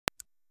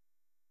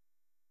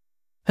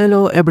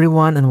Hello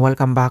everyone and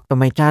welcome back to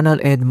my channel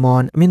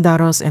Edmund,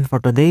 Mindaros, and for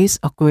today's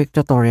a quick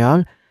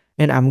tutorial,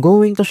 and I'm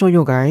going to show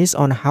you guys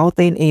on how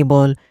to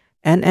enable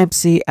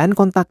NFC and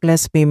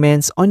contactless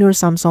payments on your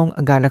Samsung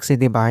Galaxy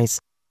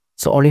device.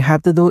 So all you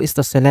have to do is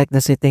to select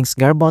the settings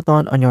gear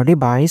button on your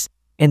device,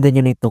 and then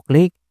you need to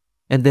click,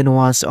 and then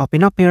once you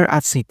open up here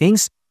at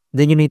settings,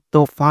 then you need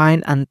to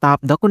find and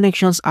tap the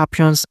connections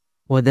options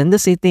within the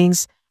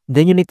settings.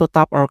 Then you need to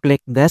tap or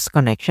click this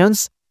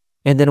connections.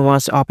 And then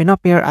once you open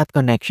up here at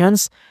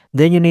connections,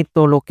 then you need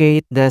to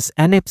locate this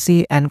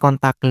NFC and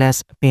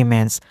contactless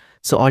payments.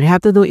 So all you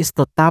have to do is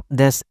to tap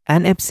this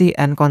NFC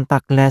and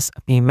contactless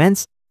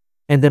payments.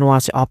 And then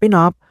once you open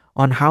up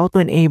on how to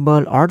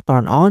enable or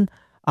turn on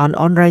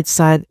right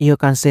side, you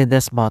can see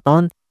this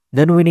button.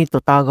 Then we need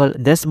to toggle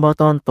this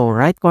button to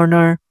right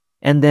corner,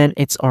 and then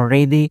it's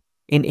already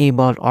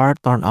enabled or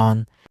turned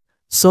on.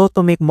 So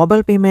to make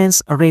mobile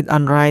payments, read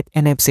and write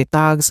NFC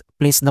tags,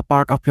 place the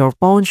part of your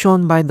phone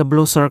shown by the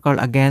blue circle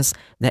against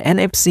the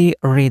NFC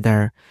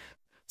reader.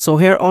 So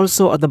here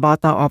also at the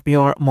bottom of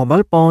your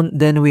mobile phone,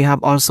 then we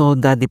have also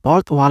the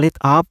default wallet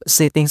app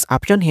settings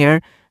option here.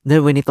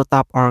 Then we need to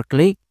tap or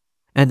click.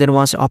 And then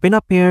once you open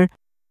up here,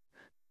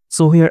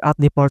 so here at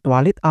default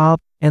wallet app,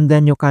 and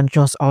then you can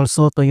choose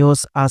also to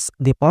use as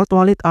default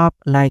wallet app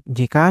like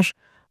GCash,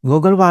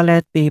 Google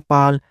Wallet,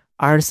 PayPal,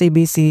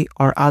 RCBC,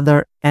 or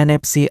other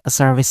NFC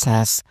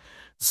services.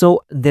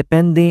 So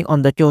depending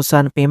on the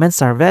chosen payment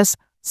service,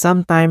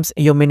 sometimes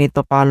you may need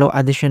to follow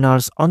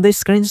additionals on the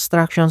screen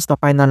instructions to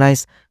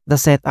finalize the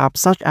setup,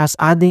 such as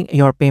adding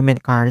your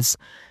payment cards.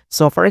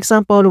 So for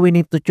example, we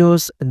need to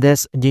choose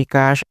this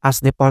GCash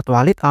as default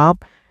wallet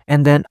app,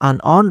 and then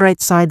on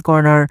right side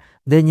corner,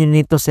 then you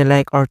need to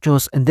select or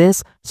choose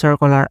this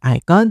circular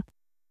icon.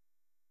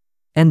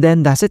 And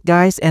then that's it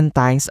guys, and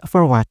thanks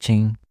for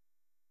watching.